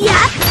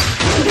 Yeah.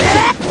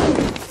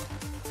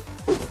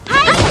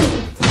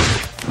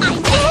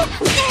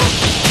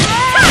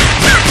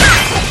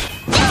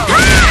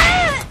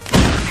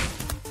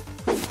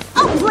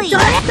 Oh, please!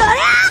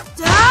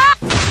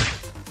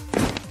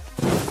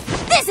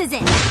 This is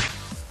it!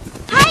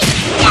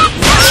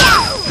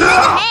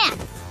 Hand!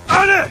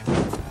 On it!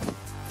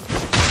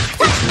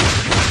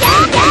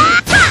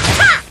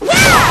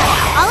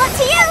 All up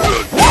to you!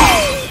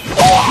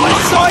 I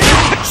saw you!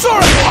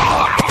 Sorry!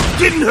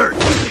 Didn't hurt!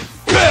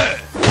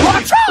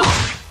 Watch out!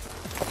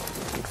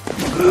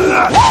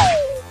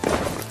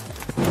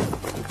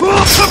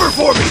 Cover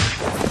for me!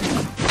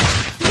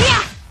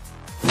 Yeah!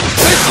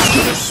 This is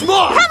gonna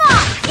smart! Come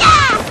on!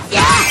 Yeah!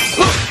 Yeah!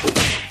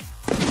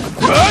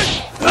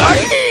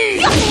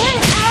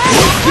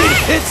 Big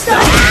hit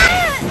stop!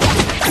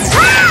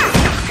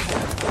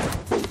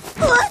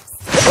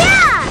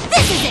 Yeah!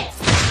 This is it!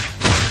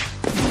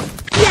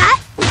 Yeah!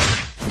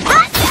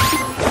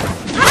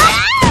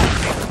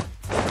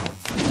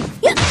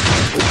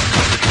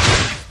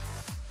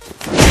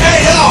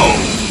 KO!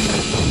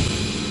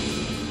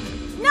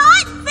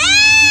 Not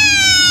fair!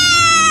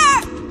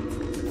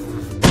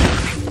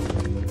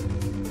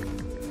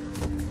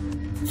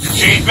 You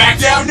can't back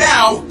down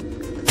now.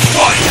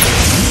 Fight!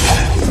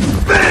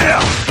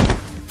 Bam!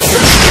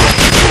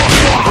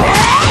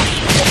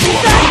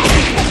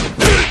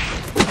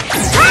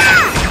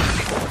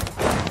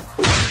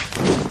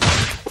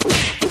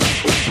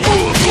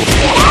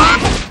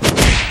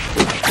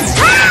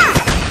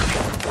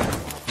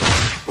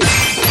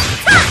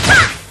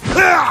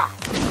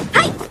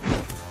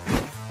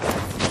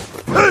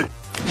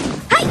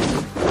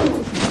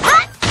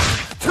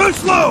 Too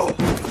slow!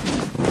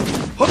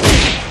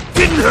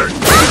 Didn't hurt!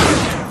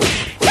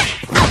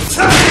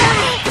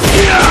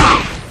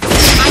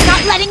 I'm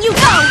not letting you go!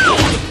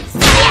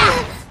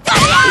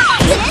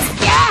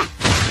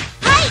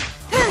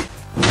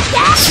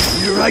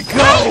 Here I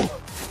go!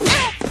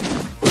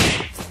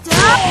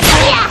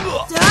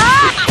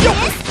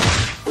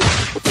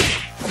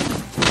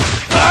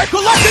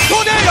 Galactic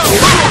Tornado!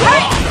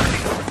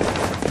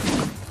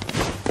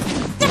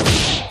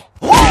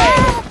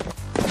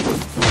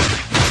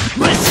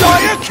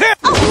 Messiah kick!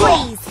 Oh,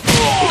 please!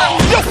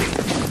 KO!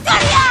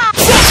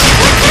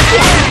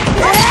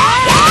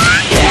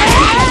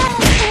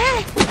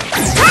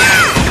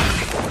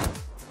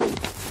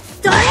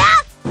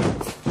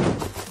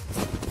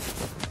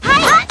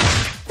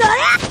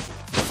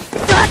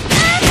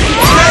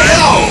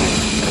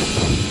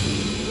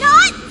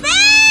 Not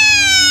fair!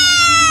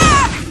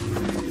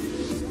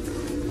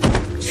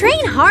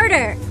 Train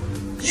harder!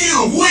 You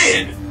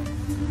win!